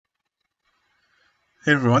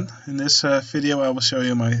Hey everyone, in this video I will show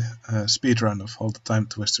you my speedrun of all the time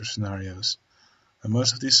twister scenarios.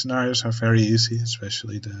 Most of these scenarios are very easy,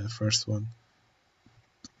 especially the first one,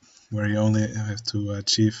 where you only have to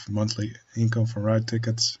achieve monthly income from ride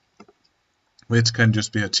tickets, which can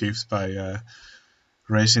just be achieved by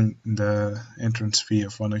raising the entrance fee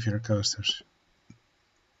of one of your coasters.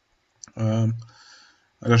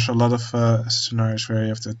 There's a lot of scenarios where you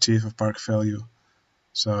have to achieve a park value.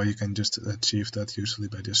 So you can just achieve that usually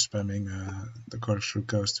by just spamming the corkscrew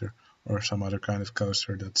coaster or some other kind of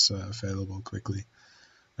coaster that's available quickly.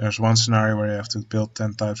 There's one scenario where you have to build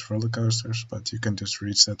 10 types of roller coasters, but you can just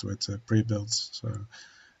reach that with pre-builds, so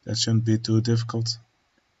that shouldn't be too difficult.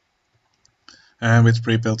 And with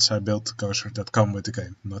pre-builds I built coasters that come with the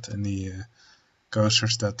game, not any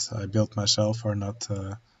coasters that I built myself are not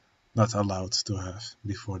allowed to have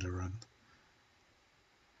before the run.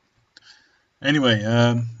 Anyway,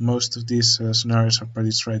 most of these scenarios are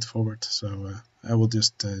pretty straightforward, so I will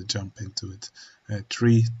just jump into it.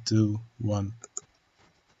 3, 2, 1.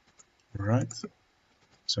 Right.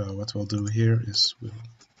 So what we'll do here is we'll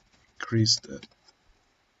increase the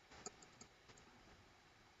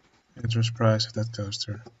entrance price of that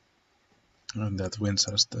coaster, and that wins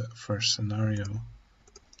us the first scenario.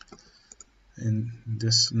 In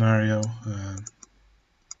this scenario,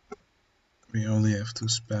 we only have to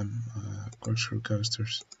spam corkscrew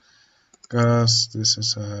coasters, because this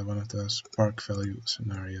is one of those park value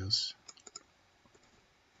scenarios.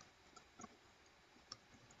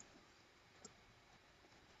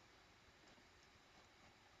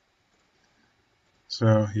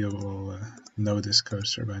 So you will know this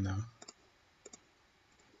coaster by now.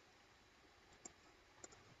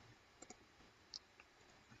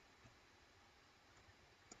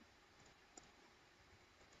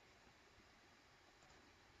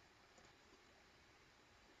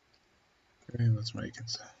 Okay, let's make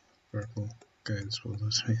it purple. Okay, this will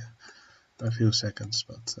lose me a few seconds,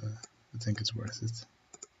 but I think it's worth it.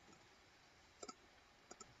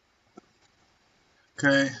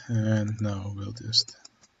 Okay, and now we'll just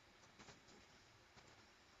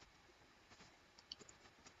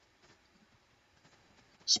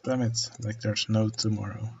spam it like there's no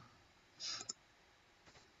tomorrow.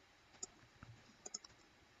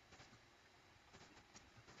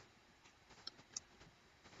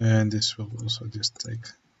 And this will also just take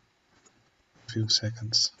a few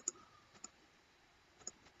seconds.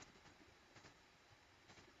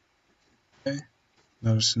 Okay,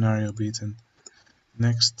 another scenario beaten.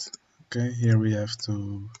 Next, okay, here we have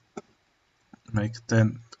to make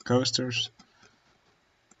 10 coasters,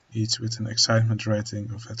 each with an excitement rating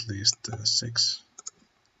of at least 6.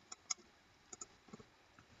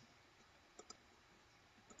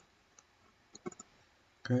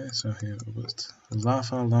 Okay, so here we'll put a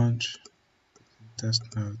lava launch, test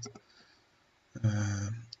mode.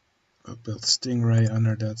 We'll build Stingray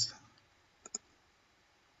under that.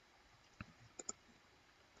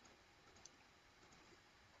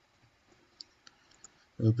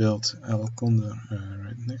 We'll build El Condor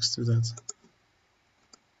right next to that.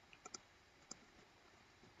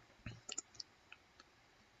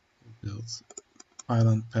 We'll build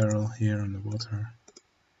Island Peril here on the water.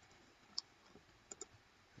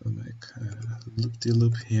 We'll make a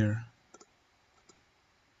loop-de-loop here.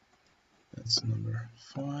 That's number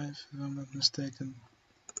 5 if I'm not mistaken.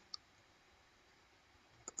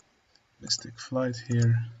 Mystic Flight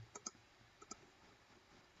here.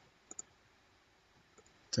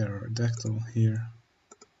 Pterodactyl here.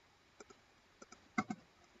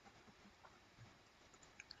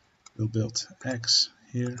 We'll build X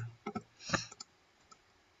here.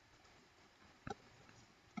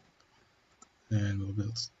 And we'll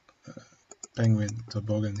build Penguin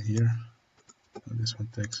Toboggan here. And this one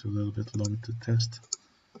takes a little bit long to test.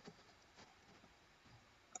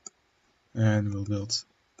 And we'll build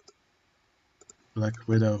Black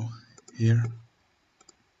Widow here.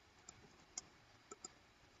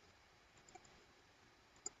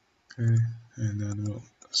 Okay, and then we'll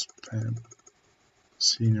spam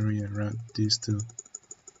scenery around these two.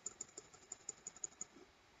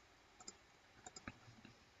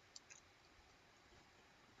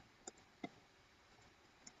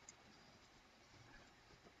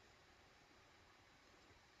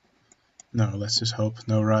 Now let's just hope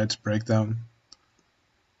no rides break down.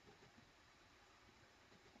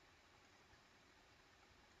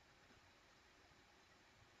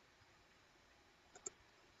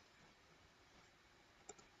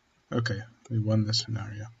 Okay, we won this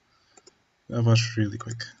scenario. That was really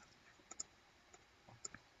quick.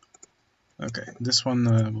 Okay, this one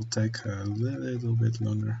will take a little bit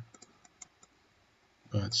longer.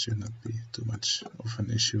 but should not be too much of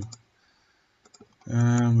an issue.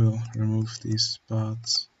 And we'll remove these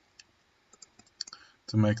spots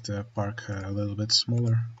to make the park a little bit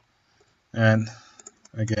smaller. And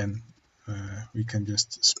again, we can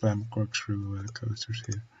just spam corkscrew coasters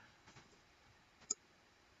here.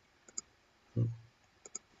 Oh.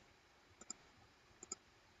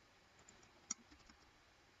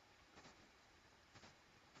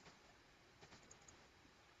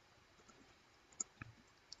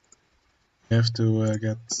 You have to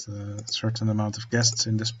get a certain amount of guests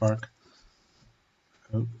in this park.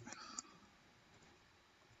 Oh.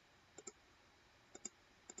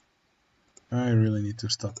 I really need to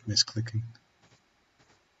stop misclicking.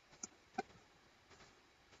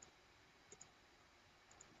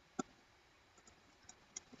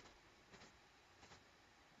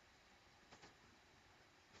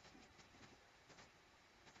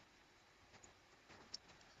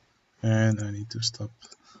 And I need to stop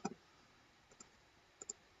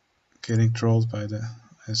getting trolled by the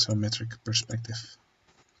isometric perspective.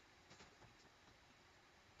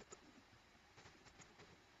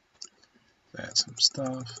 Add some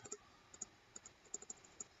stuff.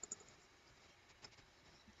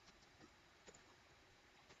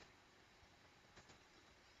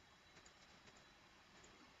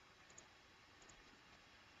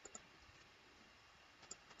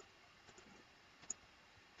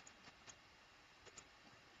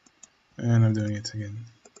 And I'm doing it again.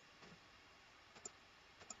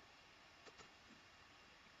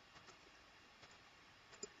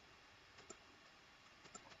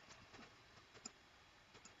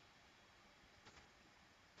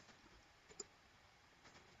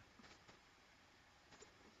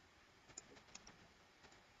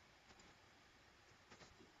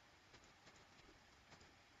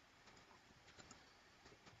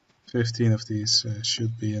 $15 of these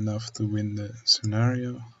should be enough to win the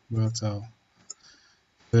scenario, but I'll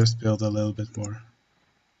first build a little bit more,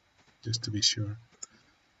 just to be sure.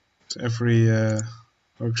 So every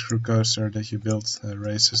corkscrew coaster that you build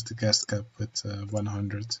raises the guest cap with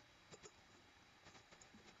 100.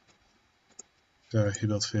 So if you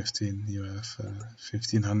build 15, you have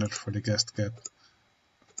 1500 for the guest cap.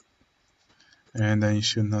 And then you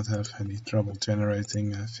should not have any trouble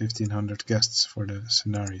generating 1500 guests for the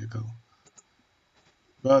scenario goal.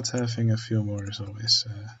 But having a few more is always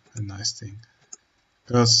a nice thing.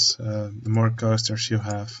 Because the more coasters you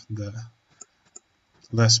have, the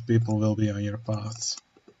less people will be on your path.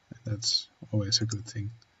 And that's always a good thing.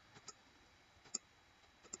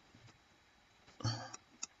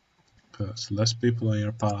 Because less people on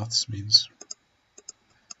your paths means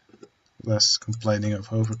less complaining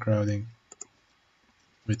of overcrowding.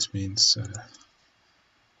 Which means,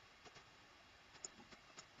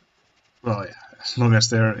 well, yeah, as long as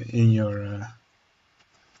they're in your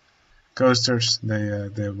coasters,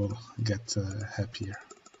 they will get happier.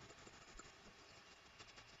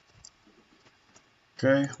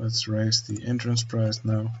 Okay, let's raise the entrance price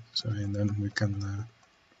now, so and then we can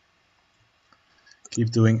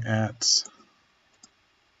keep doing ads.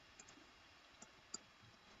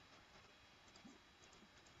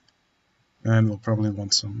 And we'll probably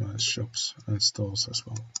want some shops and stalls as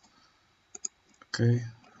well. Okay,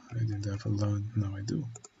 I didn't have a loan, now I do.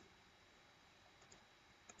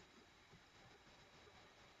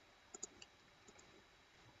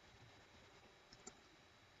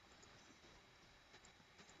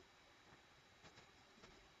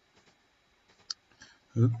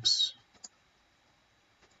 Oops.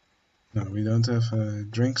 No, we don't have a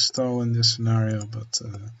drink stall in this scenario, but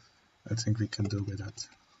I think we can do with that.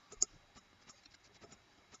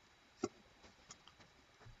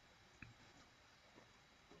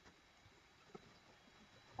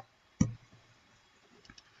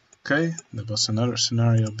 Okay, that was another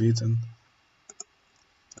scenario beaten.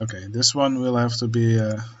 Okay, this one we'll have to be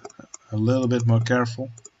a little bit more careful,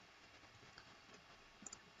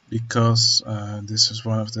 because this is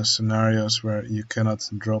one of the scenarios where you cannot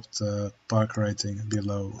drop the park rating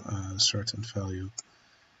below a certain value,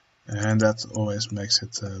 and that always makes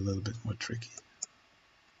it a little bit more tricky.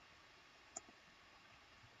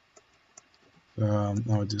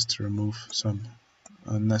 Now just remove some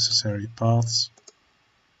unnecessary paths.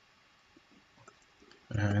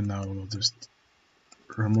 And now we'll just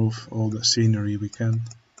remove all the scenery we can.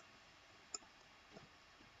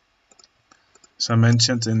 As I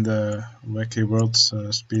mentioned in the Wacky Worlds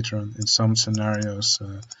speedrun, in some scenarios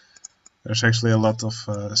there's actually a lot of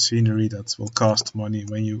scenery that will cost money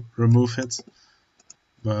when you remove it,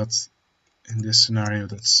 but in this scenario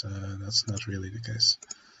that's not really the case.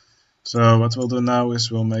 So what we'll do now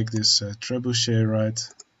is we'll make this trebuchet ride.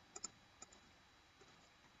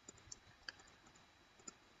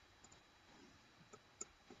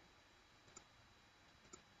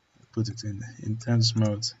 put it in intense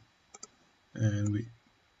mode and we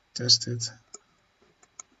test it,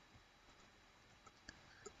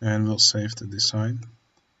 and we'll save the design.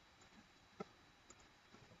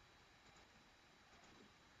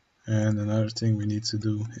 And another thing we need to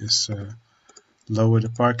do is lower the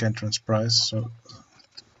park entrance price to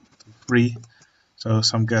free, so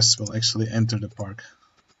some guests will actually enter the park.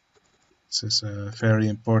 This is very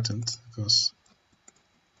important because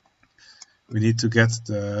we need to get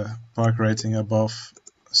the park rating above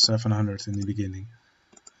 700 in the beginning.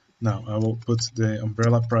 Now I will put the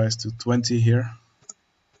umbrella price to 20 here,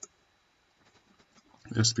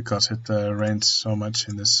 just because it rains so much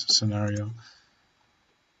in this scenario,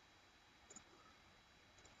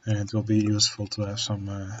 and it will be useful to have some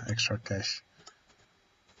extra cash.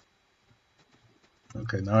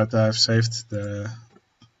 Okay, now that I've saved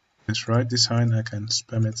this ride design, I can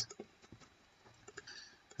spam it,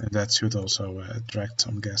 and that should also attract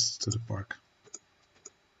some guests to the park.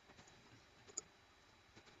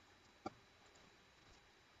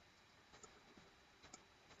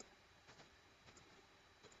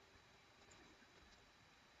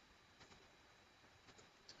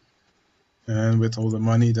 And with all the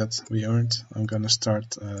money that we earned, I'm gonna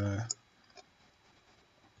start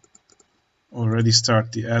already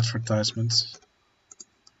start the advertisements,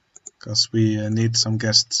 because we need some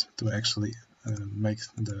guests to actually make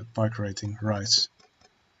the park rating rise.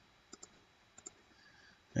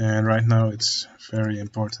 And right now it's very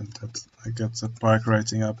important that I get the park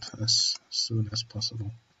rating up as soon as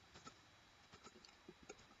possible.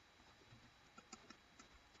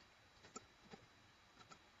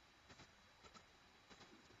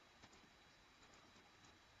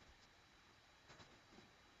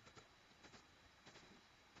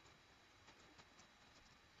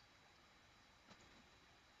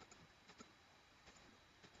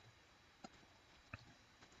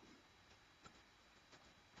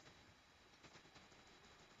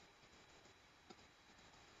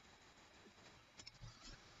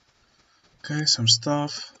 Okay, some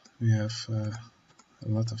stuff. We have a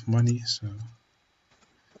lot of money, so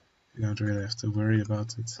you don't really have to worry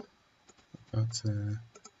about it, about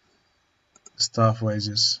staff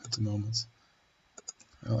wages at the moment.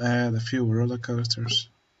 I'll add a few roller coasters.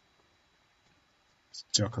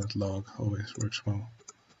 Chocolate log always works well.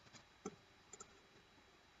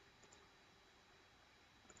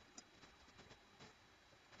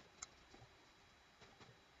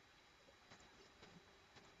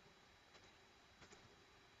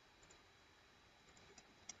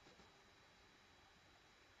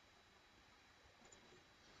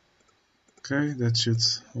 Okay, that should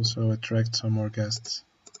also attract some more guests.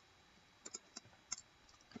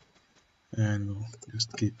 And we'll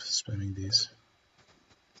just keep spamming these.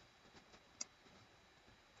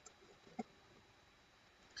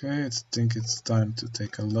 Okay, I think it's time to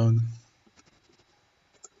take a loan.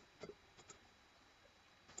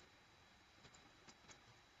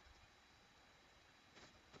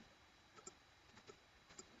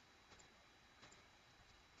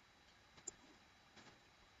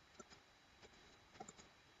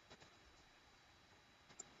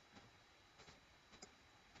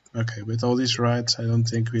 Okay, with all these rides, I don't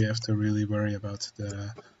think we have to really worry about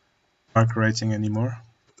the park rating anymore.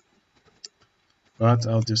 But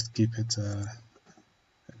I'll just keep it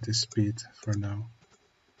at this speed for now.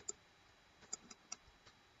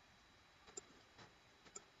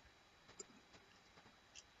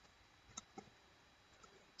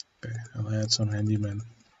 Okay, I'll add some handyman,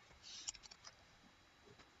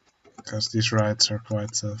 because these rides are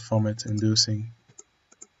quite vomit inducing.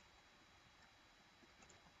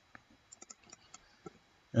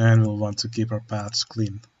 And we'll want to keep our paths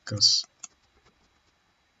clean, because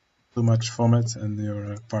too much vomit and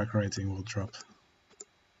your park rating will drop.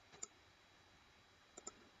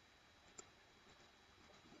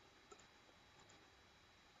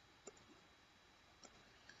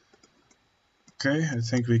 Okay, I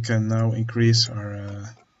think we can now increase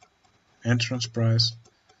our entrance price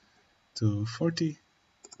to 40.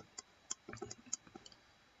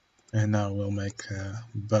 And now we'll make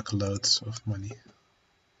buckloads of money.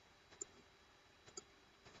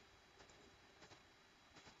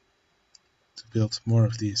 To build more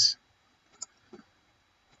of these.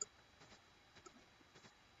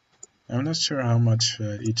 I'm not sure how much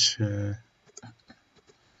each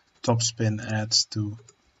top spin adds to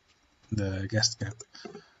the guest cap. I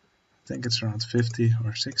think it's around 50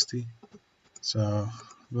 or 60, so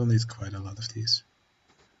we'll need quite a lot of these.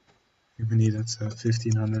 We needed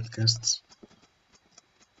 1500 guests.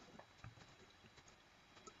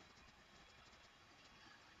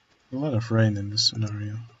 A lot of rain in this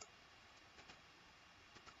scenario.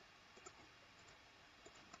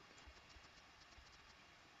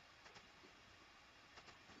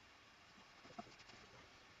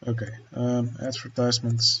 Okay,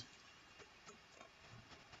 advertisements.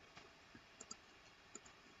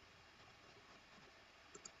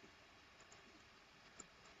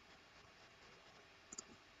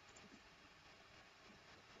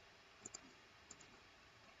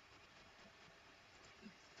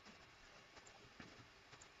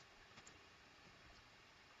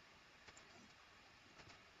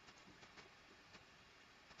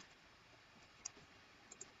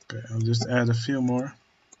 Okay, I'll just add a few more.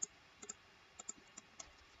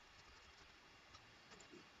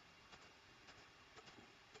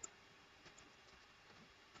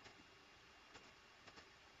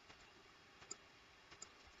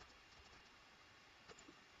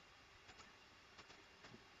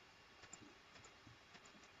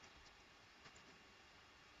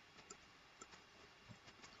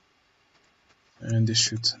 And this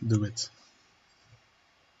should do it.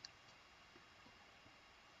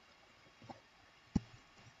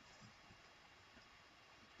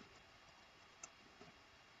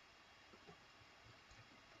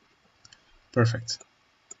 Perfect.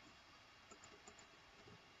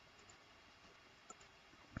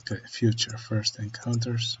 Okay, future first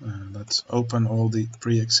encounters. Let's open all the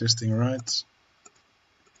pre-existing rides.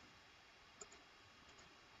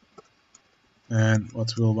 And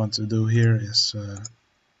what we'll want to do here is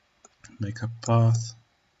make a path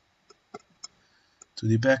to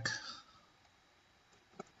the back.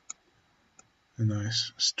 A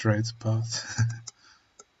nice straight path.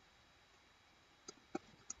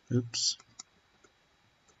 Oops.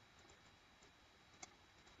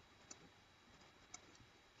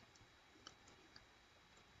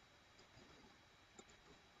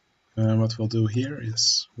 What we'll do here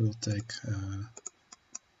is we'll take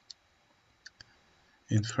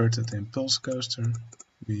inverted impulse coaster.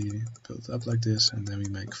 We build up like this, and then we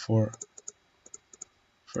make 4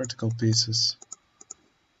 vertical pieces.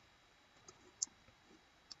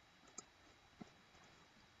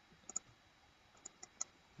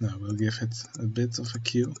 Now we'll give it a bit of a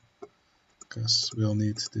queue, because we'll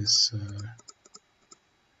need this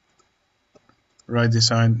ride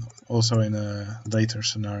design also in a later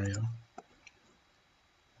scenario.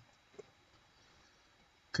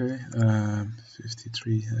 Okay,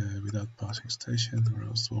 53 without passing station, or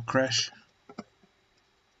else it will crash.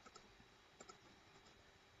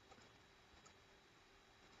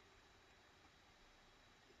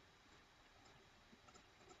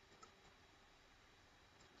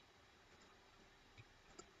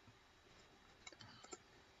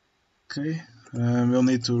 Okay, we'll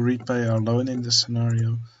need to repay our loan in this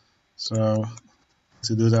scenario. So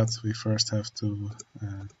to do that, we first have to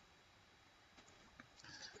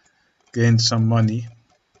gain some money.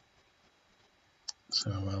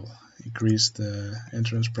 So I'll increase the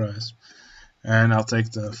entrance price, and I'll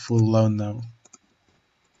take the full loan now,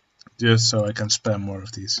 just so I can spam more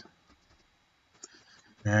of these.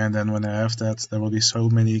 And then when I have that, there will be so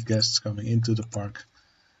many guests coming into the park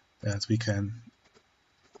that we can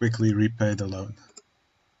quickly repay the loan.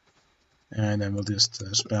 And then we'll just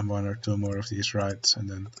spam 1 or 2 more of these rides, and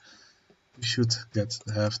then we should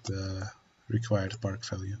have the required park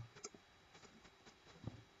value.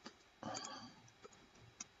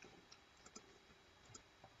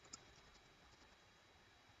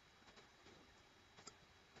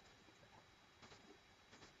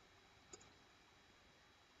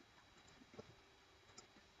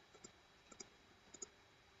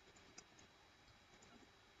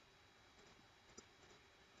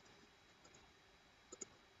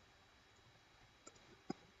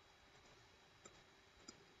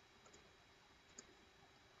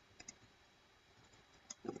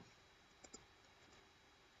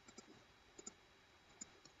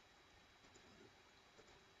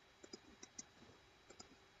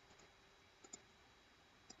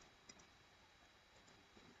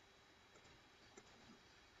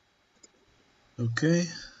 Okay,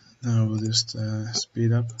 now we'll just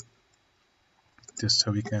speed up, just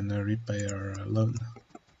so we can repay our loan.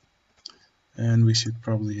 And we should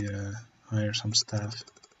probably hire some staff.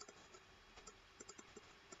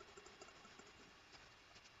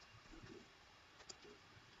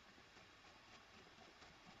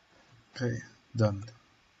 Okay, done.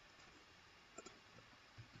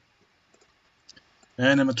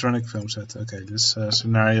 Animatronic film set. Okay, this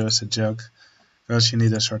scenario is a joke, because you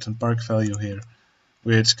need a certain park value here,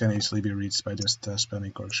 which can easily be reached by just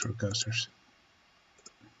spamming corkscrew coasters.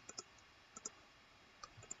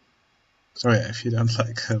 So yeah, if you don't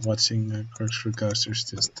like watching corkscrew coasters,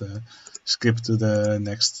 just skip to the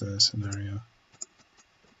next scenario.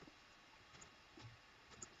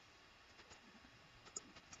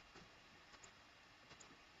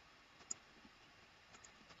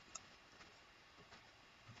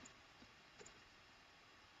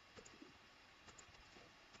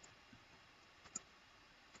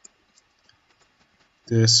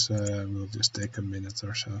 This will just take a minute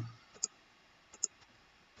or so.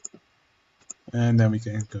 And then we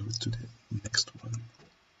can go to the next one.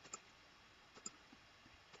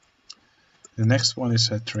 The next one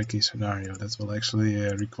is a tricky scenario that will actually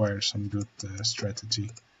require some good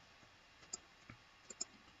strategy.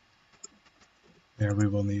 There we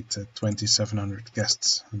will need 2700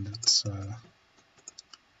 guests, and that's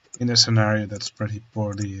in a scenario that's pretty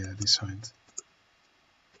poorly designed.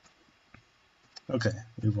 Okay,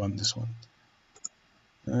 we won this one.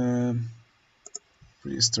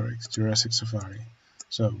 Prehistoric Jurassic Safari.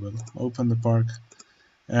 So we'll open the park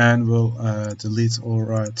and we'll delete all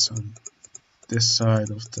rides on this side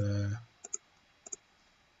of the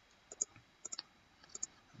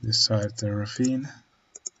ravine,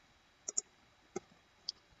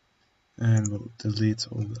 and we'll delete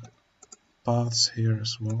all the paths here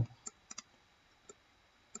as well.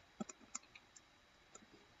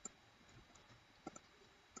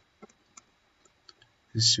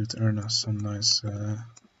 This should earn us some nice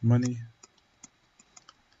money.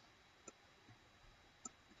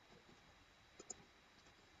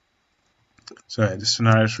 So yeah, the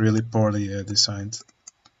scenario is really poorly designed.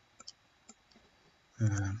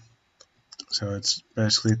 So it's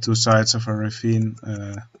basically two sides of a ravine,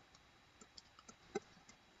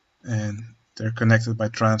 and they're connected by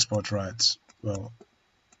transport rides. Well,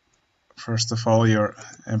 first of all, your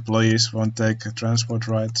employees won't take transport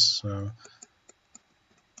rides, so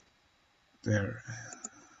if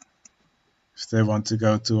they want to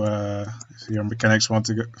go to if your mechanics want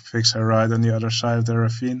to fix a ride on the other side of the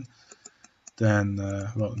ravine, then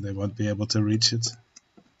well, they won't be able to reach it,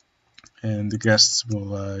 and the guests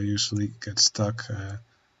will usually get stuck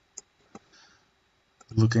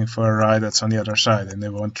looking for a ride that's on the other side, and they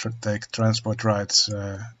won't take transport rides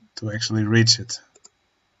to actually reach it.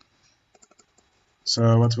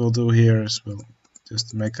 So what we'll do here is we'll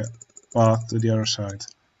just make a path to the other side.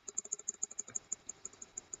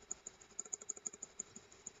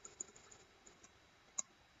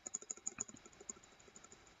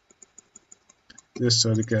 Just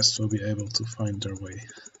so the guests will be able to find their way,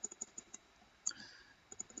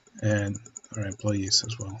 and our employees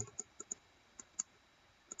as well.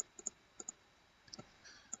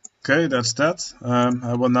 Okay, that's that.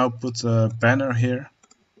 I will now put a banner here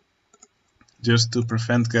just to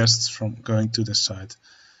prevent guests from going to this side.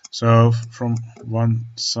 So from one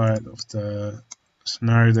side of the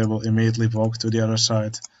scenario they will immediately walk to the other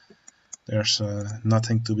side. There's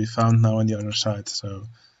nothing to be found now on the other side, so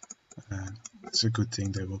it's a good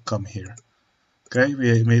thing they will come here. Okay,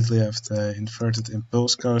 we immediately have the inverted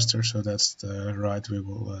impulse coaster, so that's the ride we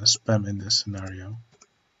will spam in this scenario.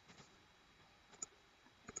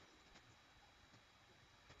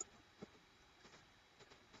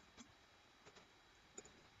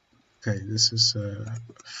 Okay, this is a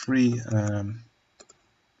free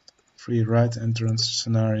ride entrance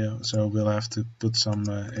scenario, so we'll have to put some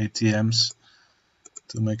ATMs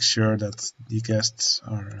to make sure that the guests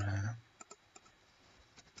are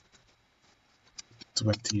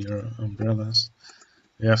 20 euro umbrellas.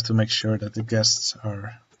 We have to make sure that the guests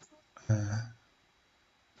are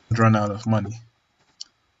run out of money.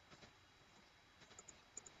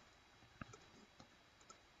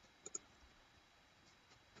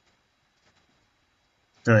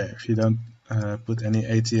 Okay, if you don't put any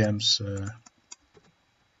ATMs,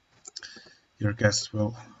 your guests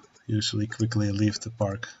will usually quickly leave the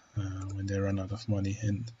park when they run out of money,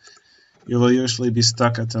 and you will usually be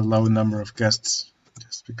stuck at a low number of guests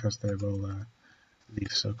just because they will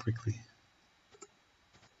leave so quickly.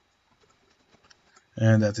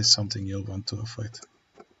 And that is something you'll want to avoid.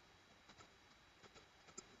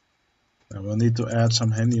 Now we'll need to add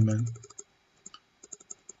some handymen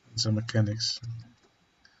and some mechanics,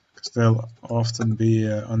 because they'll often be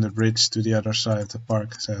on the bridge to the other side of the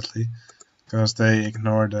park, sadly, because they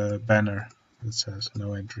ignore the banner that says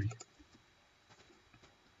no entry.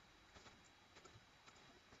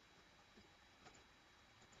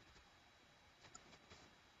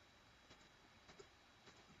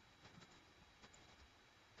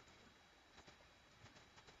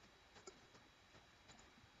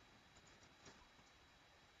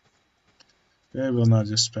 Okay, we'll now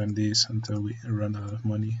just spend these until we run out of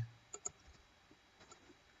money.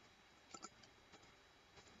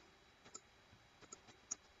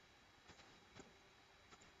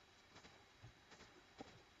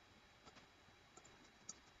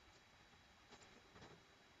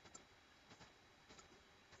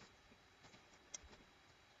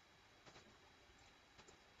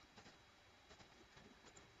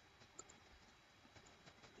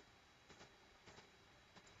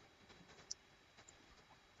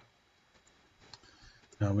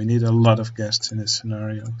 Now we need a lot of guests in this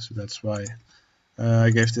scenario, so that's why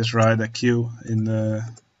I gave this ride a queue in the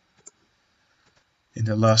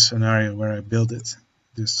last scenario where I built it,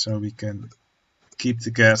 just so we can keep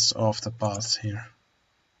the guests off the paths here.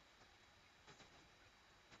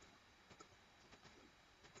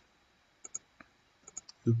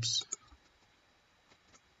 Oops.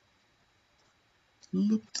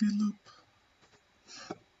 Loop-de-loop.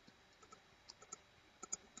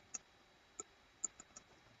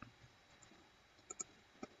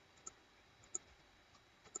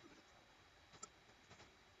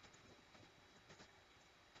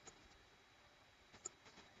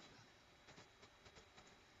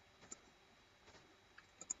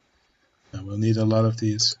 Now we'll need a lot of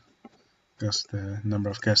these, because the number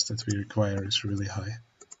of guests that we require is really high.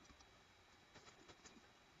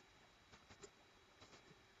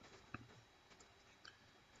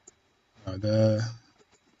 Now the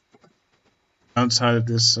downside of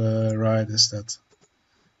this ride is that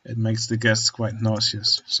it makes the guests quite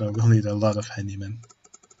nauseous, so we'll need a lot of handymen.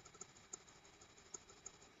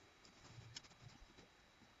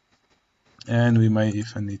 And we may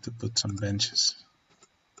even need to put some benches.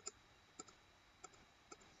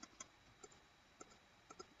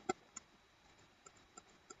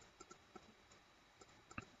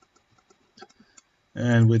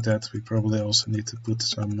 And with that we probably also need to put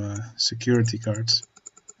some security guards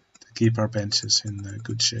to keep our benches in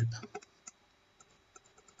good shape.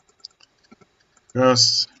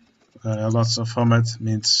 Because lots of vomit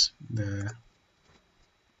means the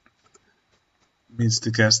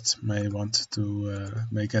guests may want to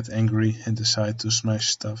may get angry and decide to smash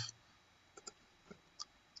stuff.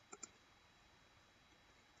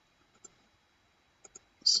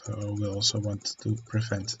 So we also want to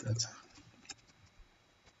prevent that.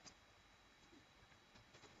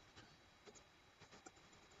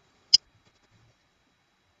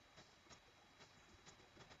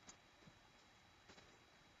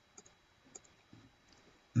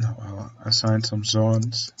 Now I'll assign some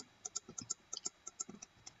zones.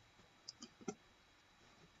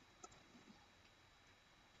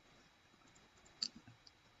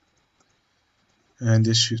 And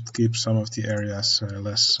this should keep some of the areas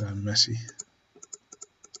less messy.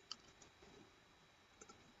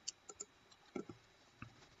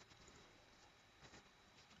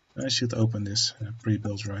 I should open this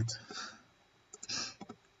pre-built right.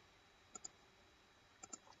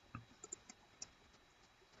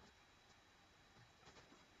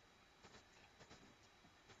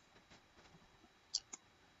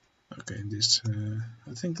 Okay, this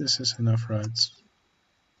I think this is enough rides.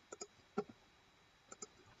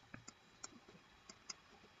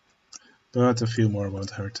 But a few more won't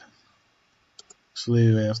hurt.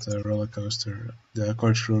 Actually, we have the roller coaster, the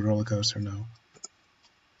corkscrew roller coaster now.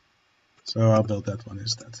 So I'll build that one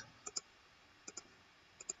instead.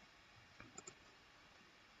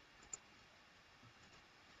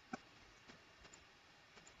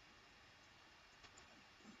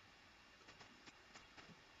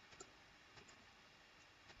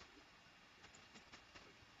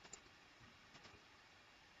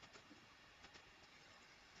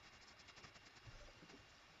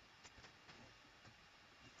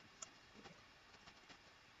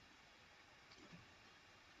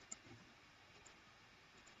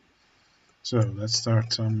 So let's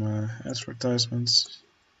start some advertisements.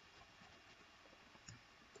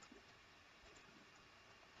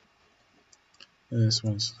 This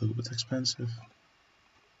one's a little bit expensive.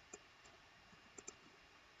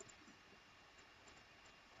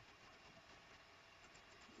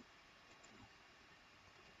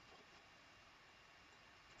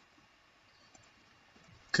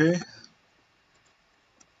 Okay.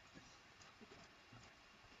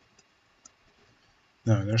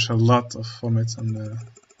 Now there's a lot of vomit on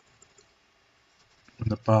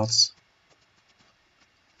the paths.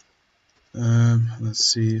 Let's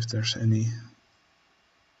see if there's any.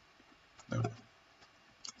 No.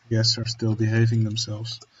 Guests are still behaving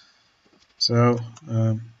themselves. So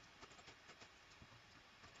I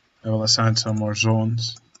will assign some more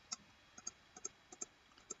zones.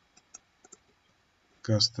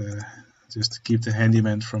 Because just to keep the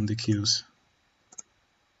handyman from the queues.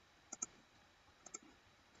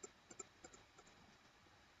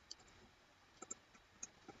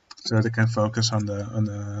 So they can focus on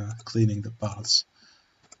the cleaning the paths.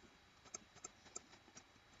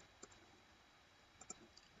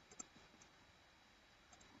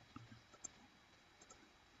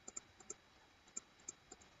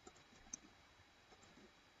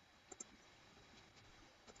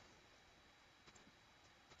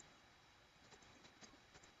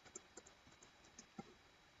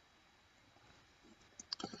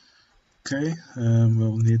 Okay,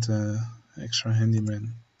 we'll need an extra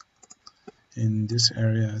handyman in this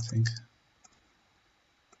area, I think.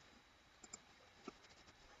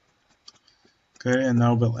 Okay, and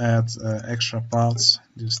now we'll add extra paths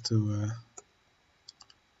just to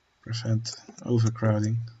prevent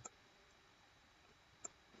overcrowding.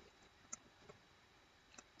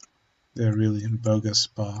 They're really bogus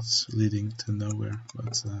paths leading to nowhere,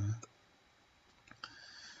 but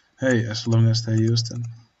hey, as long as they use them.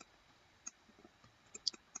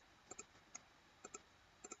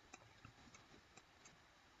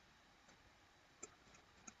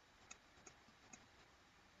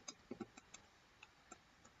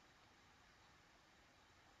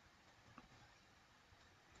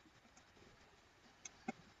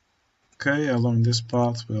 Okay, along this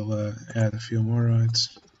path we'll add a few more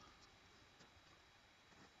rides.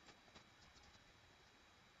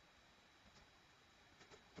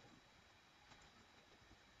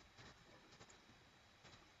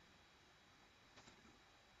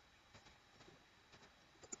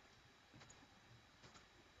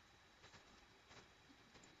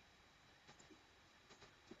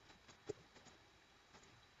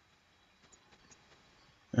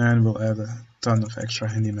 And we'll add a ton of extra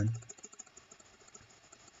handymen.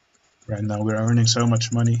 Right now we're earning so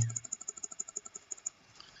much money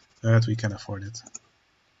that we can afford it.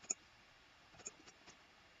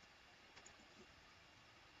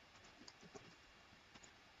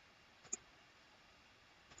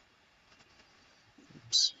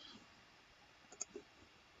 Oops.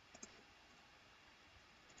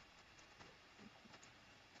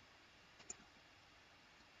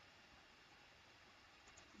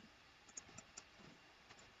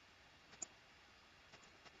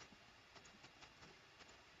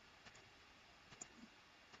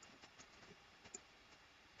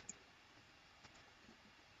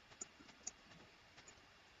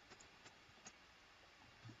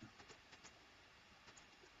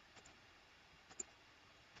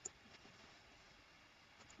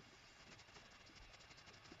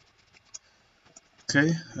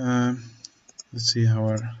 Okay, let's see how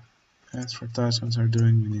our advertisements are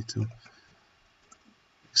doing. We need to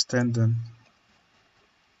extend them.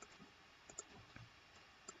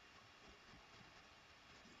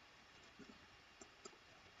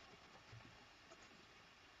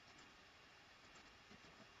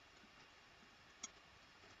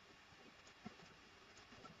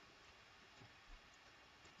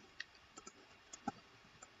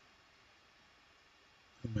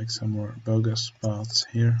 We'll make some more bogus paths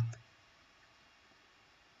here.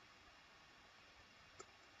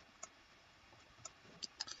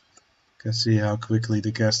 You can see how quickly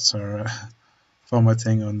the guests are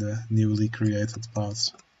vomiting on the newly created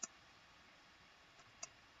paths.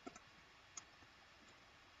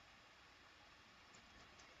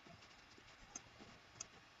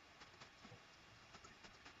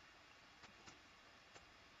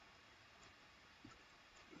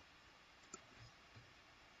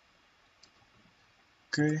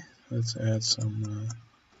 Okay, let's add some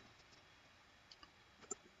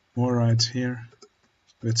more rides here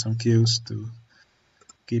with some queues to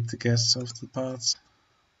keep the guests off the paths.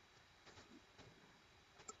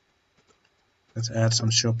 Let's add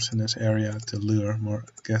some shops in this area to lure more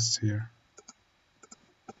guests here.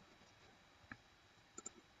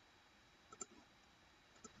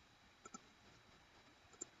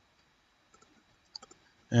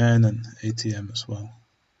 And an ATM as well.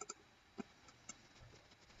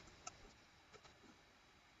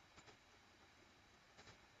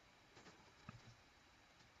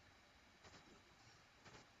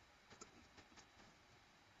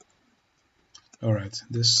 Alright,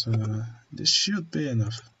 this should be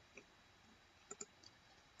enough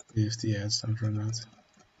if the ads don't run out.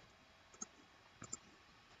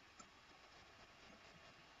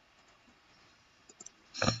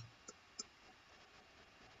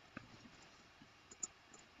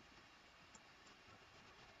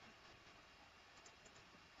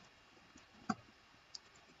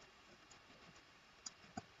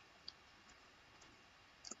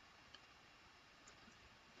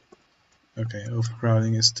 Okay,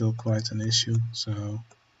 overcrowding is still quite an issue, so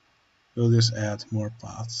we'll just add more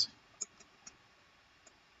paths.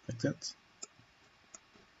 Like that.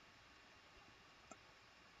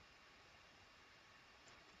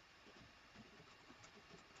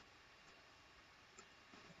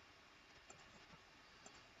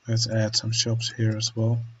 Let's add some shops here as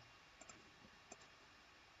well.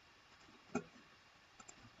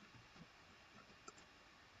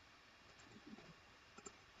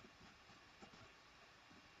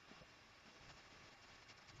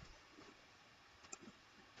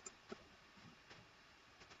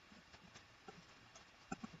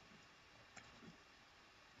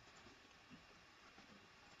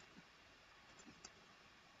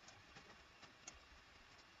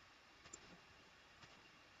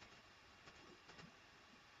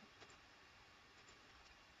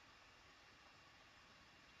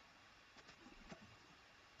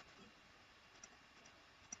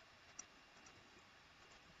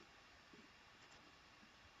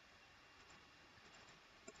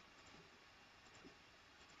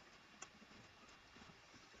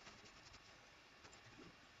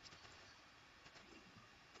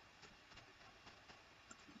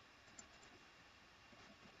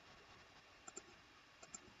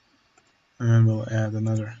 And we'll add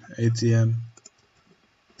another ATM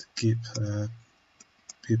to keep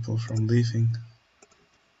people from leaving.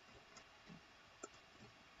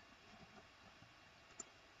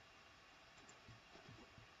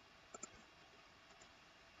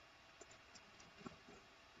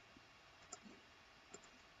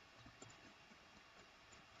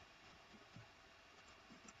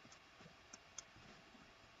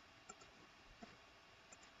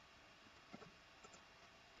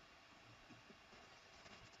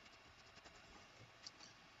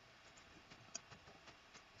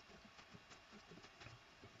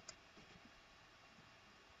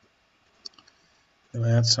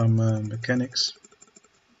 We'll add some mechanics,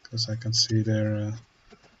 because I can see there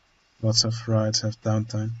lots of rides have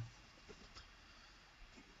downtime.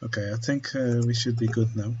 Okay, I think we should be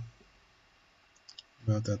good now.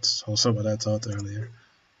 But that's also what I thought earlier.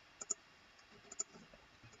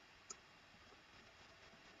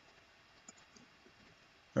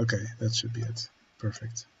 Okay, that should be it.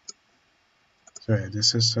 Perfect. So yeah,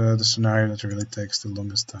 this is the scenario that really takes the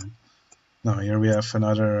longest time. Now here we have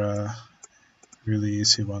another really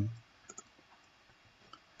easy one.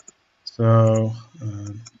 So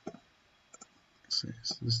let's see,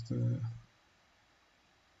 is this the...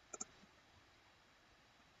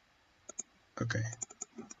 Okay.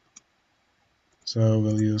 So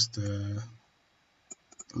we'll use the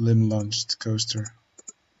limb launched coaster.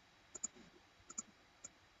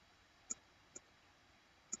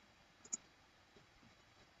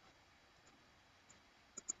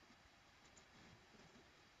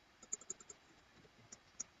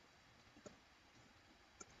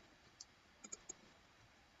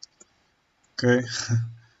 Okay.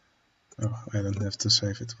 Oh, I don't have to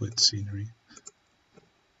save it with scenery.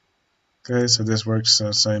 Okay, so this works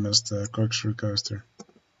same as the corkscrew coaster.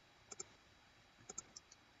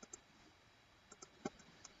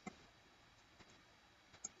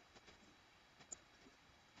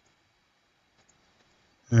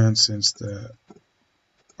 And since the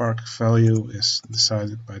park value is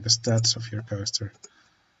decided by the stats of your coaster,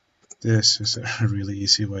 this is a really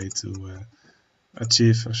easy way to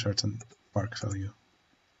achieve a certain park value.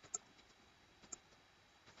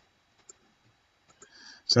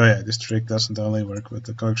 So yeah, this trick doesn't only work with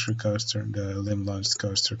the corkscrew coaster, the limb launched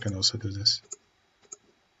coaster can also do this.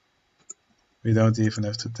 We don't even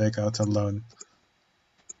have to take out a loan,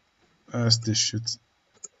 as this should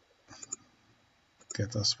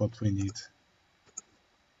get us what we need.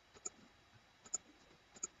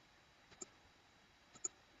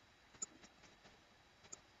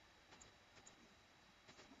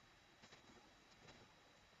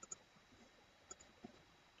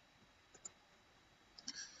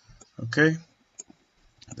 Okay,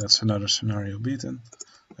 that's another scenario beaten.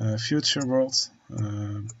 Future world.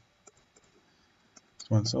 This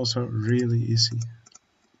one's also really easy.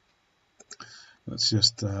 Let's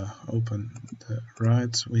just open the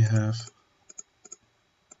rides we have.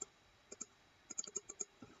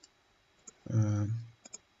 We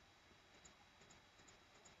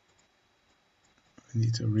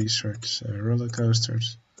need to research roller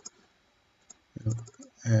coasters. We'll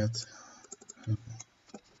add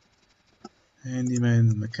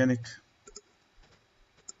handyman mechanic.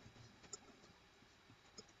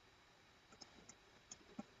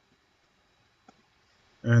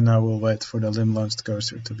 And now we'll wait for the limb launched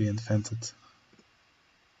coaster to be invented.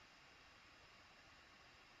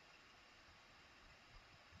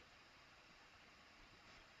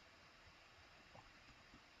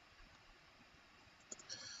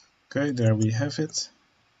 Okay, there we have it.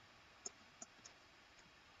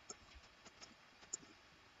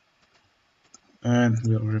 And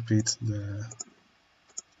we'll repeat the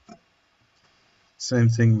same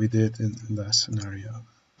thing we did in the last scenario.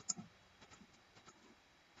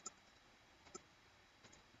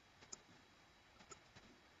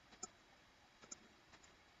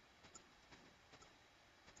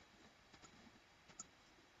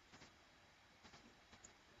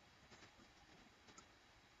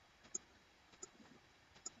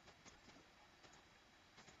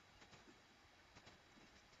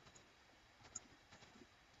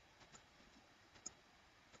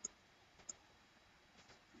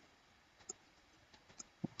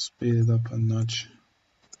 Speed it up a notch.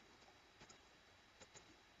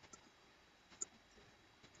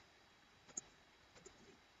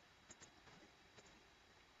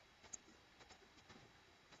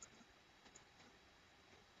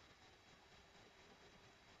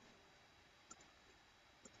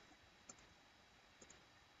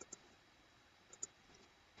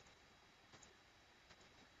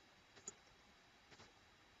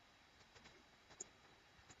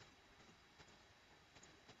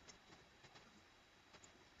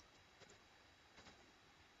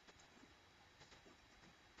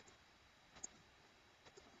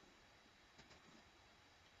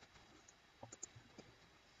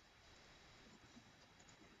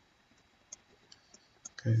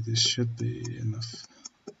 Okay, this should be enough.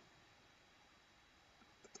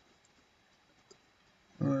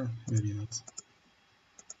 Or maybe not.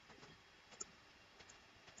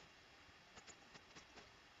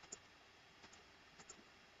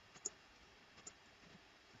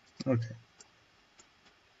 Okay.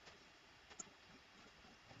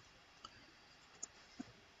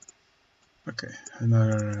 Okay,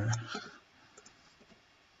 another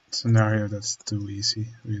scenario that's too easy,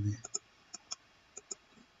 really.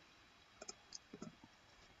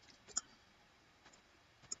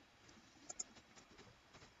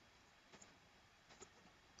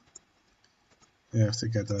 You have to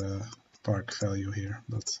get a park value here,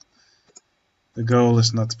 but the goal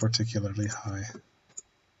is not particularly high,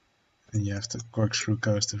 and you have to corkscrew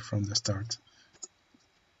coaster from the start.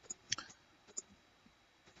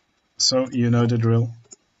 So you know the drill.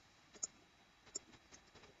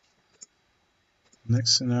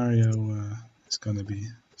 Next scenario is gonna be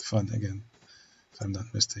fun again, if I'm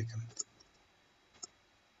not mistaken.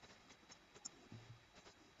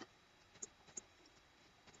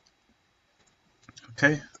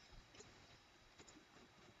 Okay.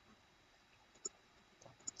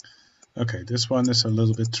 Okay, this one is a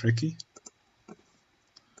little bit tricky.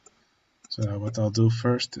 So what I'll do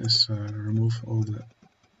first is remove all the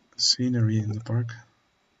scenery in the park.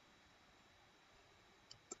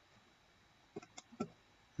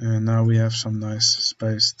 And now we have some nice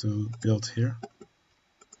space to build here.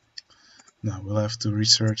 Now we'll have to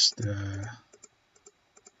research the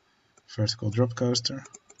vertical drop coaster.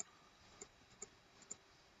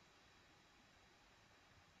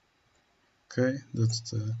 Okay, that's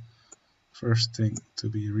the first thing to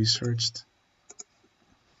be researched.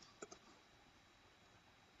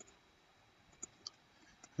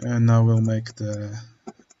 And now we'll make the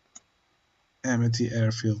Amity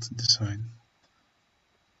airfield design.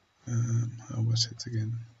 How was it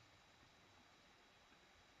again?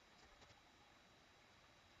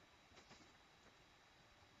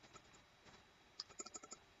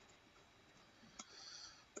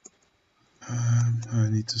 I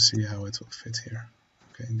need to see how it will fit here.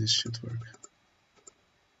 Okay, this should work.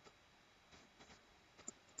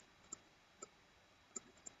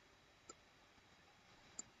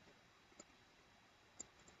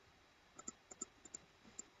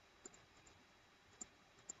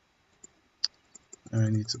 I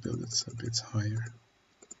need to build it a bit higher.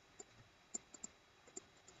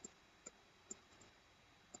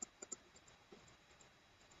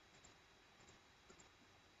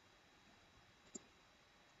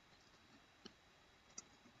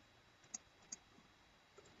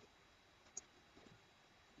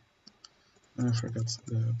 I forgot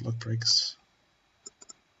the block breaks.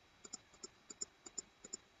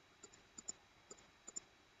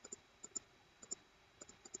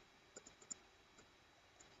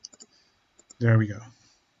 There we go.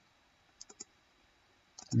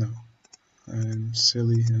 No, I'm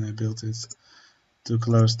silly and I built it too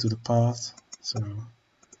close to the path, so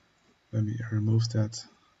let me remove that.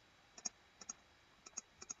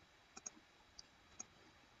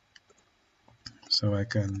 So I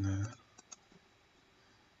can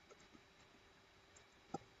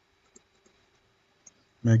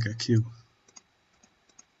make a queue.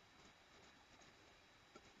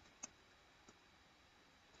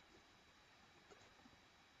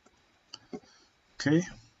 Okay.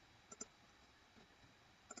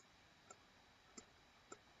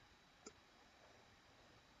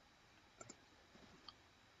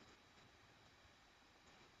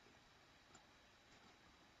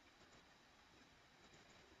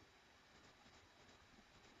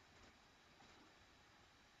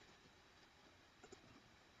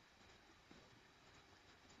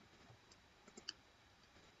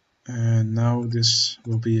 And now this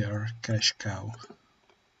will be our cash cow.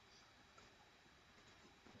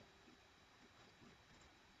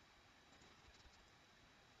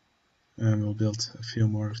 And we'll build a few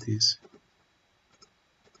more of these.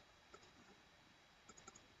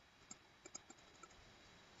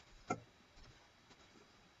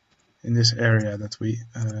 In this area that we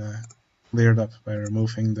cleared up by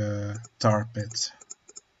removing the tar pit.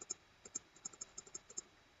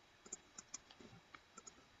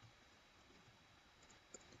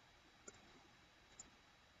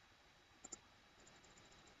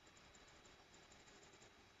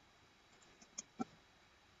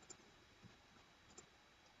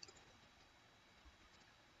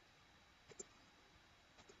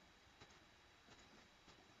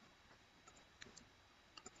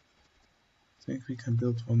 I think we can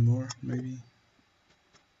build one more, maybe.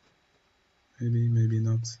 Maybe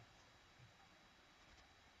not.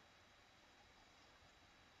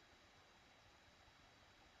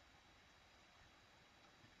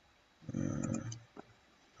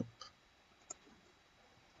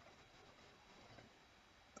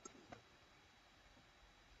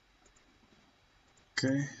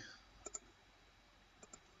 Okay.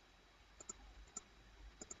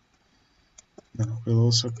 Now we'll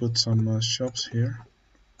also put some shops here,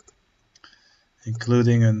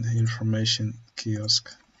 including an information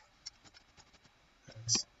kiosk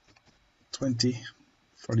at 20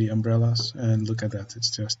 for the umbrellas, and look at that, it's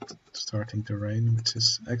just starting to rain, which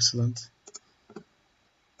is excellent.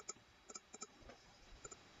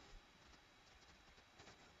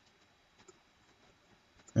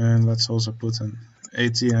 And let's also put an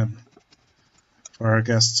ATM for our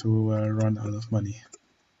guests who run out of money.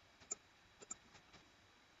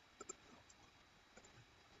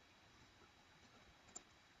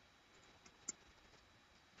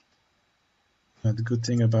 The good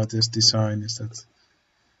thing about this design is that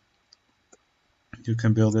you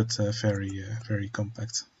can build it very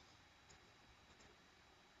compact.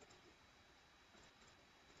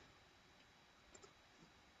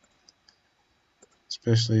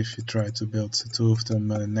 Especially if you try to build two of them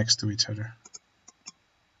next to each other.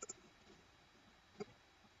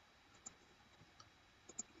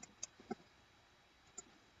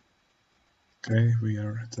 Okay, we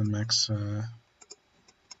are at the max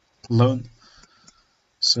loan.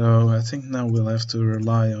 So I think now we'll have to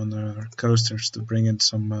rely on our coasters to bring in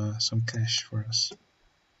some cash for us.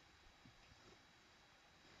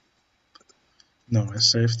 No, I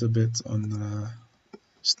saved a bit on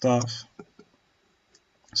staff,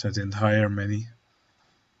 so I didn't hire many.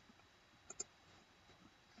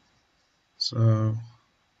 So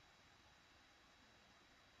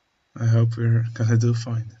I hope we're gonna do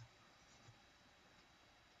fine.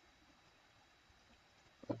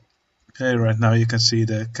 Okay, right now you can see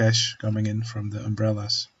the cash coming in from the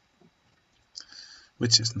umbrellas,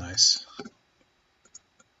 which is nice.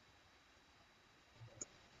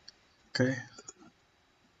 Okay,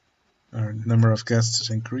 our number of guests is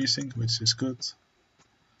increasing, which is good.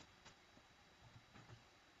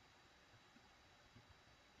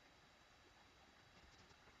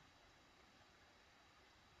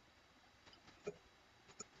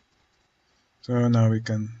 So now we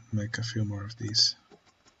can make a few more of these.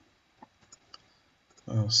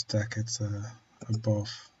 I'll stack it above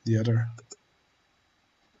the other.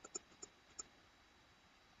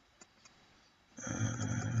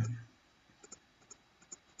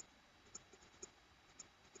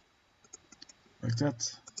 Like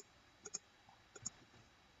that.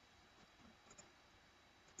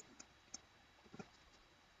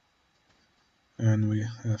 And we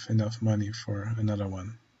have enough money for another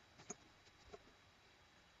one.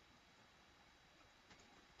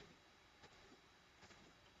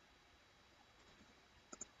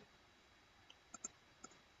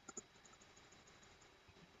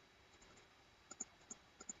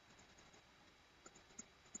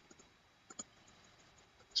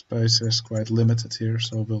 Space is quite limited here,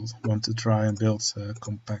 so we'll want to try and build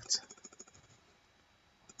compact.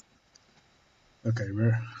 Okay,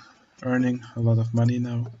 we're earning a lot of money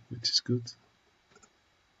now, which is good.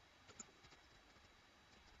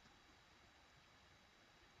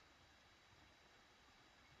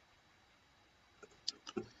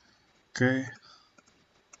 Okay.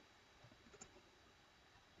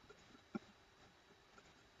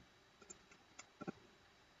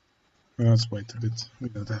 Well, let's wait a bit. We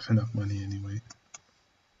don't have enough money anyway.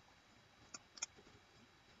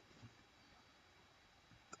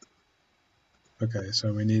 Okay,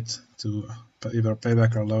 so we need to either pay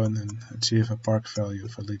back our loan and achieve a park value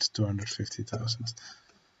of at least 250,000.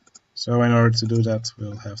 So in order to do that,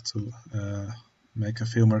 we'll have to make a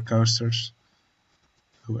few more coasters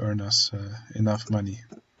who earn us enough money.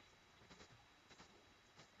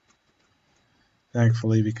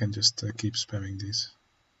 Thankfully, we can just keep spamming these.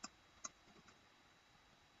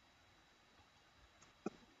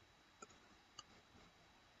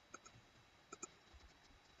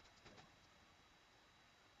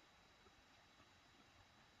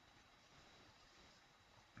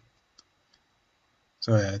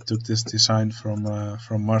 So yeah, I took this design from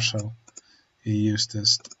Marcel. He used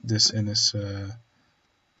this in his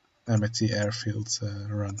Amity airfield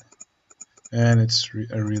run, and it's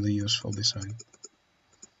a really useful design.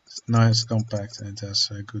 It's nice, compact, and it has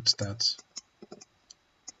good stats.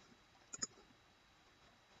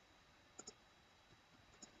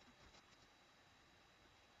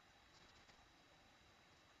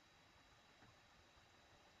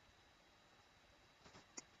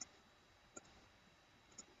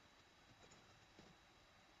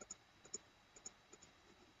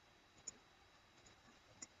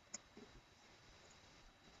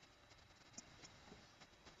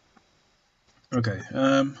 Okay,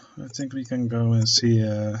 I think we can go and see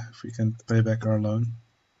if we can pay back our loan.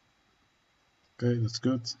 Okay, that's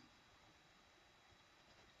good.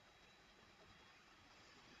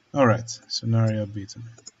 Alright, scenario beaten.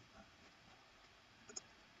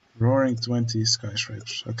 Roaring 20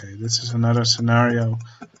 skyscrapers. Okay, this is another scenario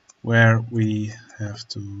where we have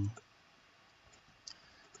to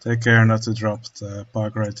take care not to drop the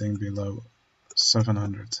park rating below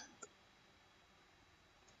 700.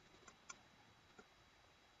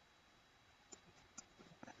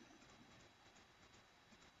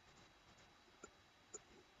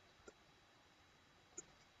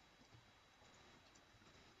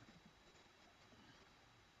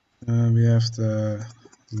 We have the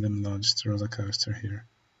limb launched roller coaster here,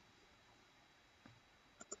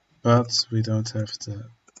 but we don't have the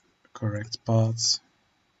correct paths.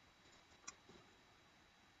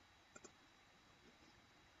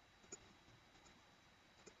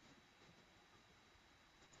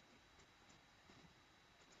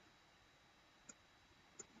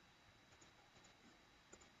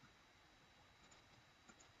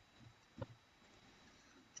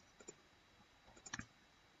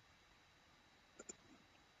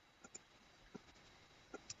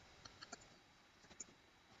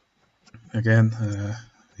 Again,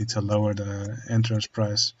 need to lower the entrance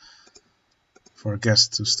price for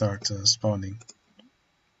guests to start spawning.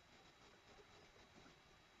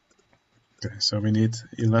 Okay, so we need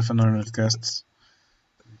 1100 guests.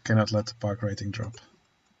 We cannot let the park rating drop.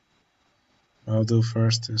 What I'll do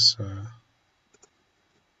first is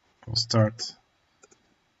we'll start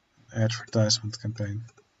an advertisement campaign.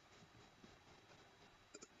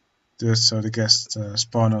 Just so the guests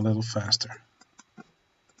spawn a little faster.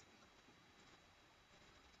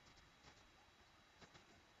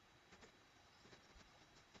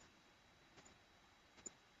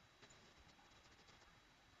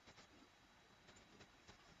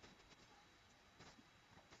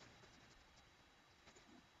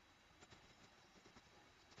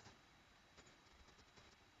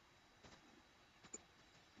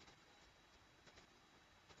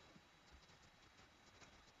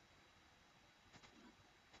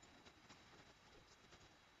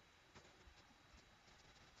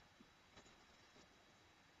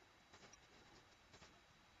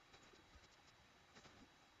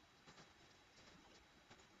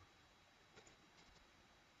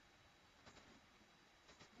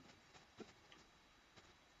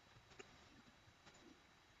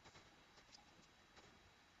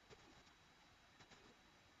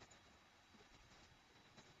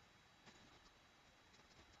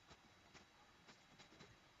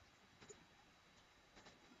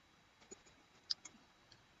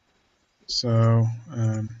 So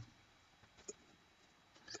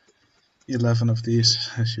 11 of these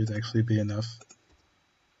should actually be enough.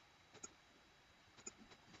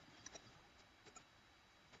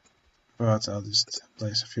 But I'll just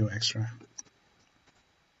place a few extra.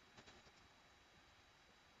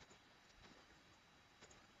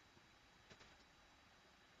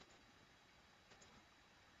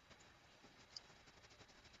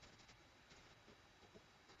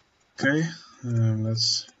 Okay,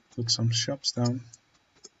 let's put some shops down.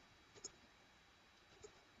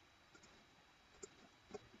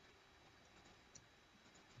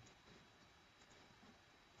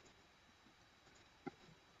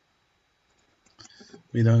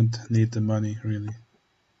 We don't need the money really.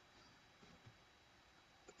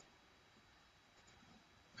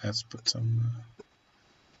 Let's put some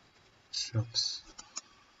shops.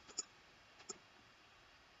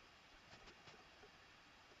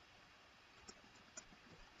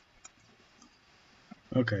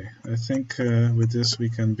 Okay, I think with this we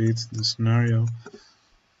can beat the scenario.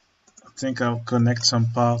 I think I'll connect some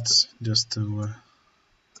paths just to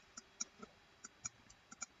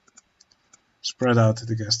spread out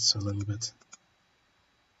the guests a little bit.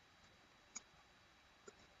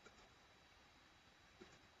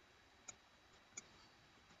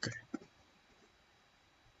 Okay.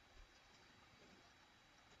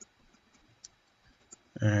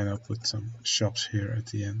 And I'll put some shops here at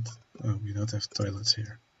the end. Oh, we don't have toilets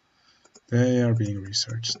here. They are being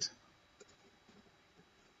researched.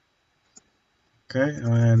 Okay,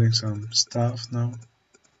 I'm adding some staff now.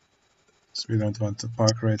 So we don't want the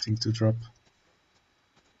park rating to drop.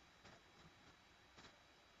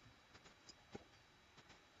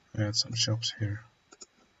 Add some shops here.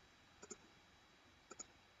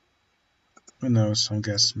 Who knows, some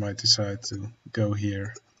guests might decide to go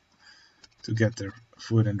here to get their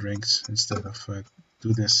food and drinks instead of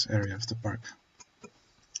to this area of the park.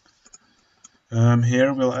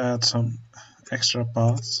 Here we'll add some extra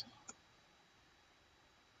paths.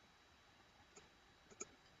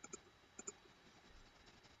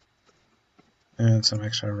 And some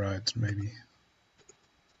extra rides maybe.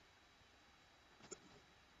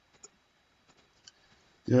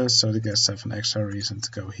 just so the guests have an extra reason to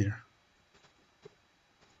go here.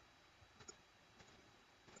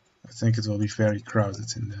 I think it will be very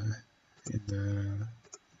crowded in the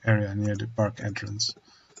area near the park entrance.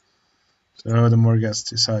 So the more guests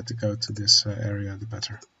decide to go to this area, the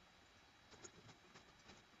better.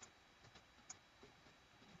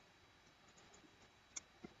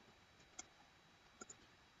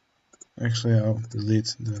 Actually, I'll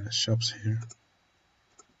delete the shops here.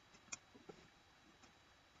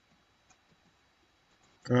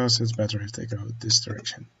 Because it's better if they go this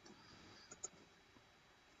direction.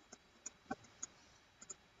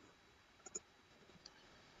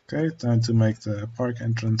 Okay, time to make the park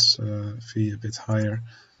entrance fee a bit higher,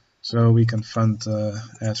 so we can fund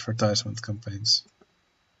advertisement campaigns.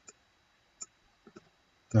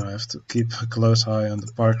 Now I have to keep a close eye on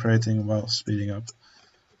the park rating while speeding up.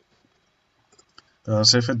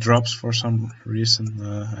 Because if it drops for some reason,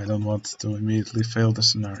 I don't want to immediately fail the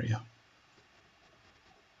scenario.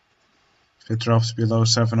 If it drops below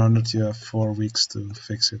 700, you have 4 weeks to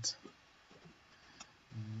fix it.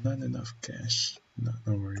 Not enough cash. No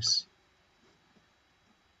worries.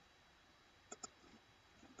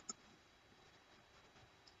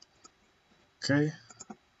 Okay.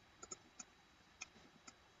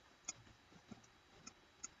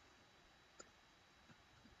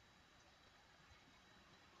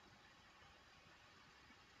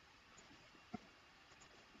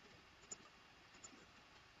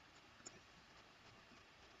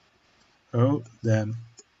 Oh, damn.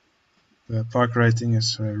 The park rating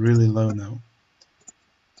is really low now.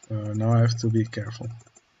 So now I have to be careful.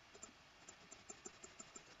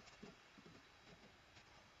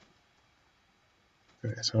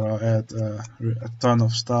 Okay, so I'll add a ton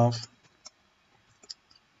of staff.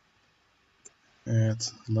 Add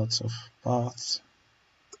lots of paths.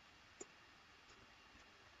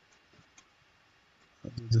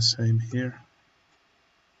 I'll do the same here.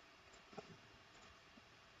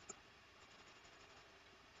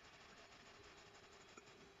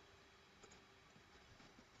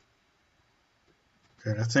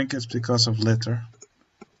 Okay, I think it's because of litter.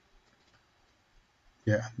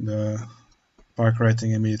 Yeah, the park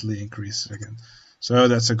rating immediately increases again. So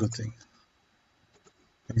that's a good thing.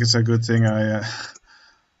 I think it's a good thing I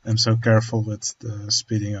am so careful with the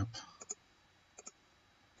speeding up.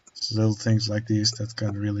 It's little things like these that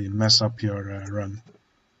can really mess up your run.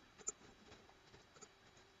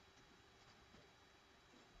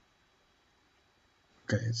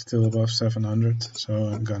 Okay, it's still above 700, so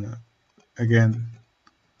I'm gonna again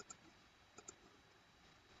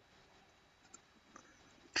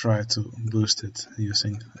try to boost it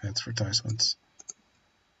using advertisements.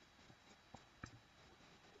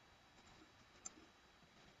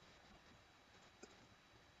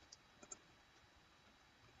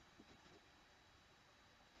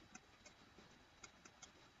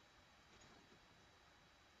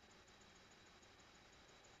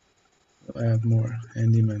 I'll add more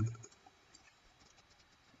handymen.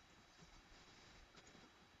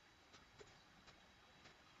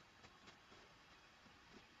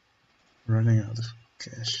 Running out of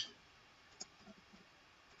cash.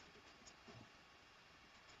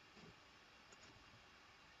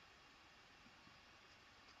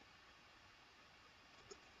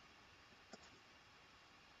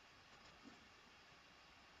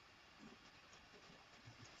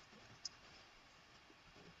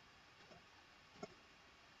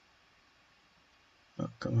 Oh,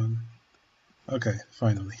 come on. Okay,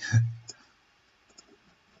 finally.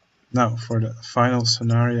 Now for the final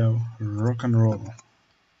scenario, rock and roll.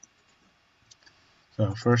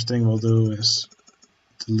 So first thing we'll do is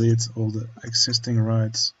delete all the existing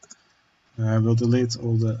rides. We'll delete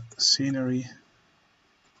all the scenery.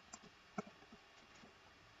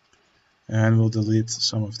 And we'll delete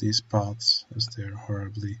some of these paths as they're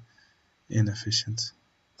horribly inefficient.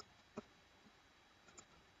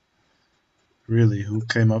 Really, who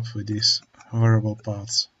came up with these horrible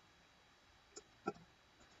paths?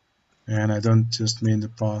 And I don't just mean the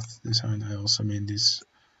path design, I also mean these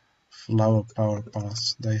flower power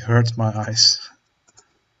paths. They hurt my eyes.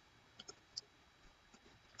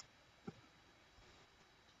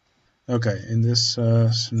 Okay, in this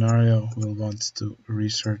scenario we'll want to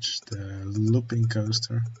research the looping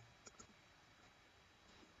coaster.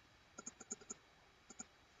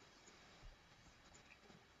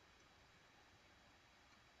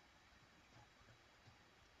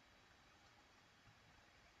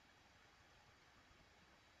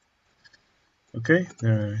 Okay,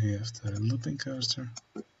 there you have the looping coaster.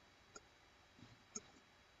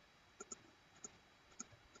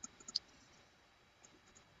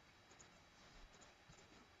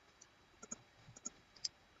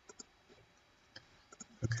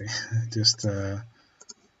 okay, just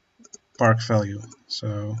park value,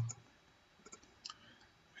 so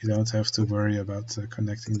we don't have to worry about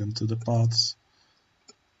connecting them to the paths.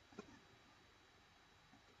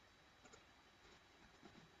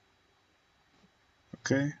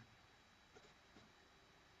 Okay.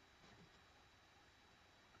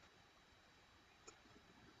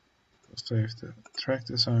 We'll save the track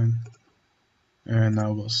design, and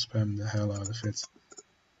now we'll spam the hell out of it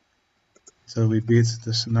till we beat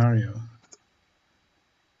the scenario.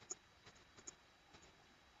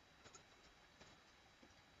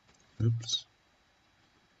 Oops.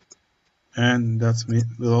 And that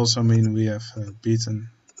will also mean we have beaten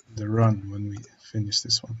the run when we finish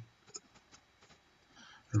this one.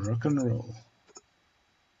 Rock and roll.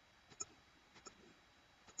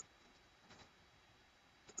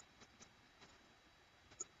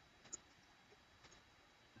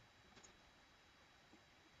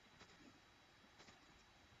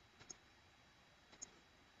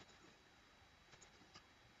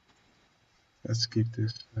 Let's keep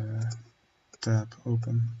this tab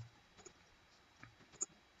open.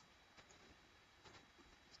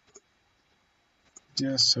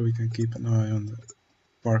 Just so we can keep an eye on the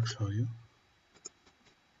park value.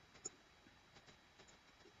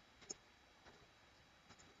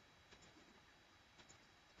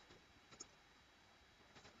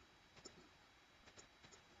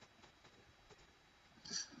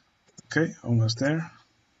 Okay, almost there.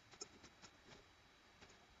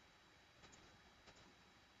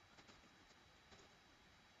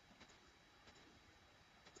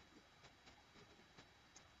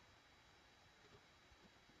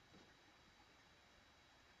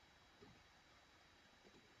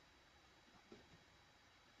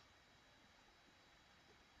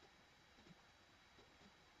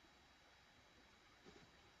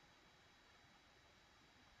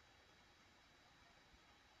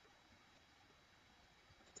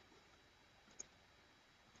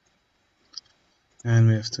 And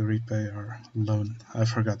we have to repay our loan. I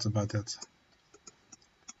forgot about that.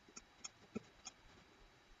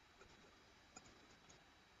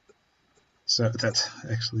 So that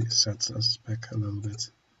actually sets us back a little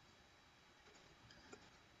bit.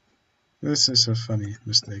 This is a funny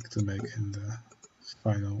mistake to make in the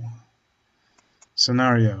final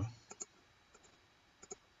scenario.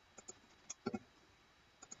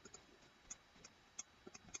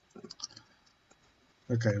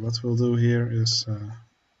 Okay, what we'll do here is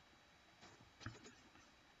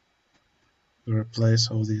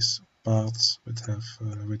replace all these paths which have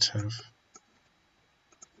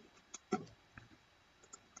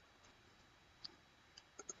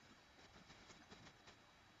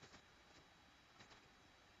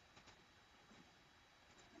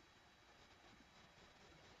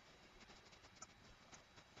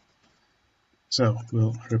so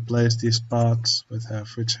we'll replace these paths which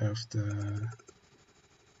have the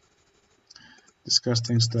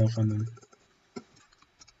disgusting stuff on them.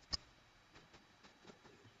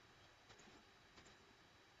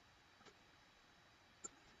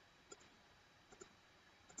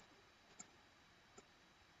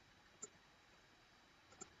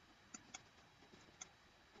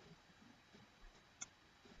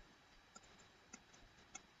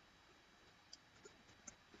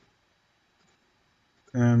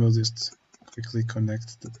 And we'll just quickly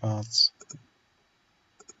connect the paths.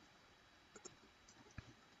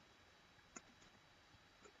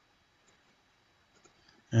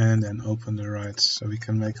 And then open the rides so we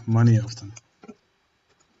can make money off them.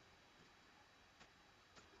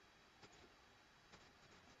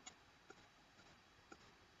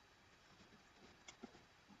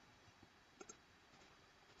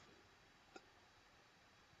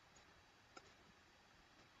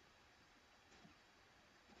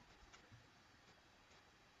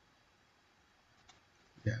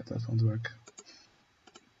 Yeah, that won't work.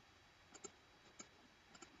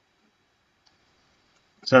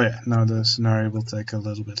 So yeah, now the scenario will take a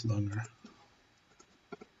little bit longer.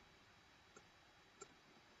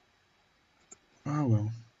 Oh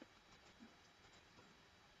well.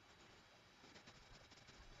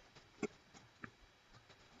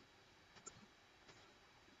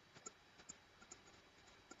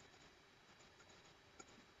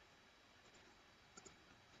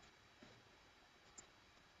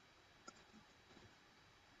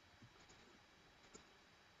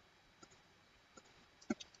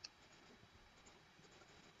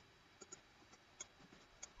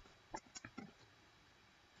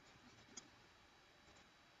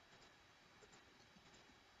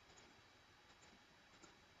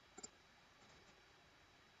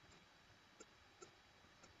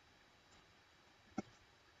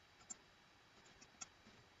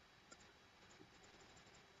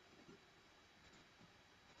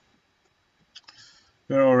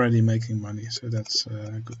 we're already making money, so that's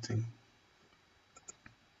a good thing.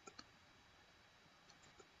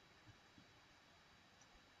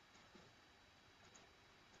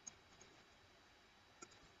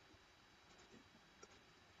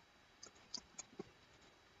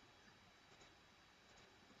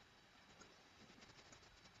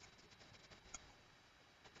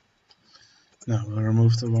 Now we'll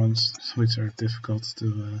remove the ones which are difficult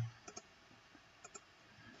to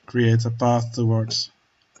create a path towards,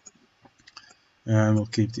 and we'll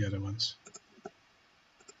keep the other ones.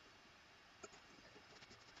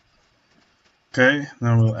 Okay,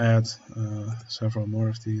 now we'll add several more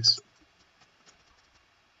of these.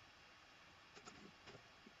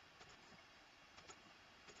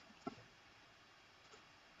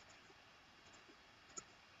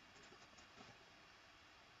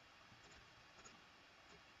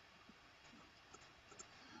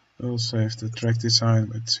 We'll save the track design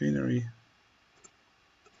with scenery.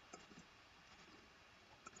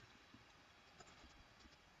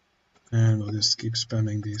 And we'll just keep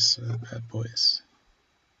spamming these bad boys.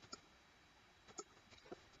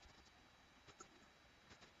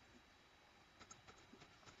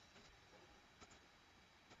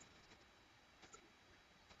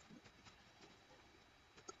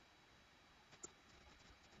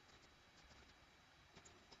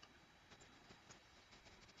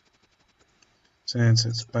 Since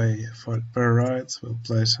it's pay per ride, we'll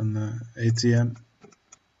place an ATM.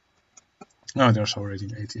 Oh, there's already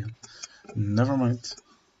an ATM. Never mind.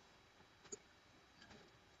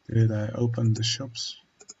 Did I open the shops?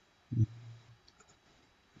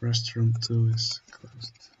 Restroom 2 is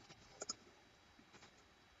closed.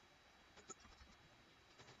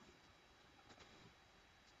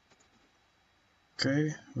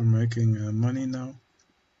 Okay, we're making money now.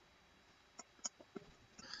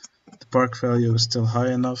 The park value is still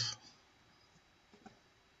high enough.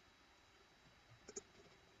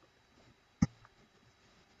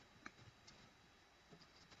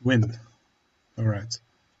 Win. Alright.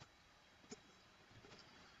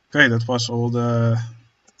 Okay, that was all the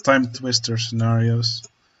time twister scenarios.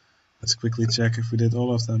 Let's quickly check if we did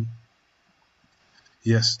all of them.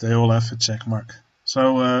 Yes, they all have a check mark.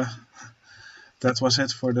 So that was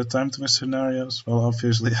it for the time twist scenarios. Well,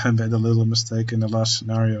 obviously I made a little mistake in the last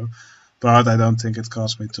scenario, but I don't think it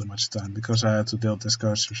cost me too much time because I had to build these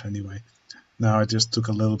coasters anyway. Now it just took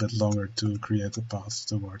a little bit longer to create a path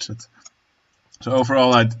towards it. So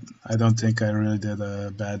overall I don't think I really did a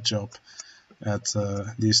bad job at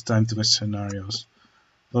these time twist scenarios.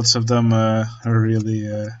 Lots of them were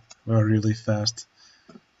really fast.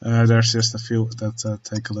 There's just a few that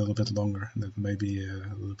take a little bit longer, that may be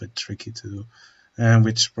a little bit tricky to do, and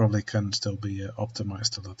which probably can still be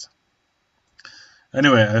optimized a lot.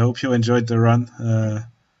 Anyway, I hope you enjoyed the run.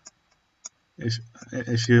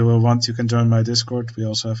 If you want, you can join my Discord. We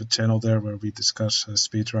also have a channel there where we discuss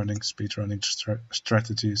speedrunning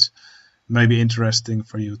strategies. It may be interesting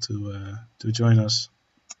for you to join us.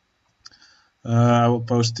 I will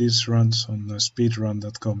post these runs on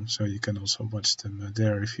speedrun.com, so you can also watch them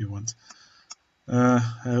there if you want. I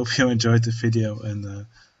hope you enjoyed the video and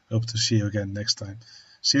hope to see you again next time.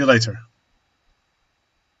 See you later.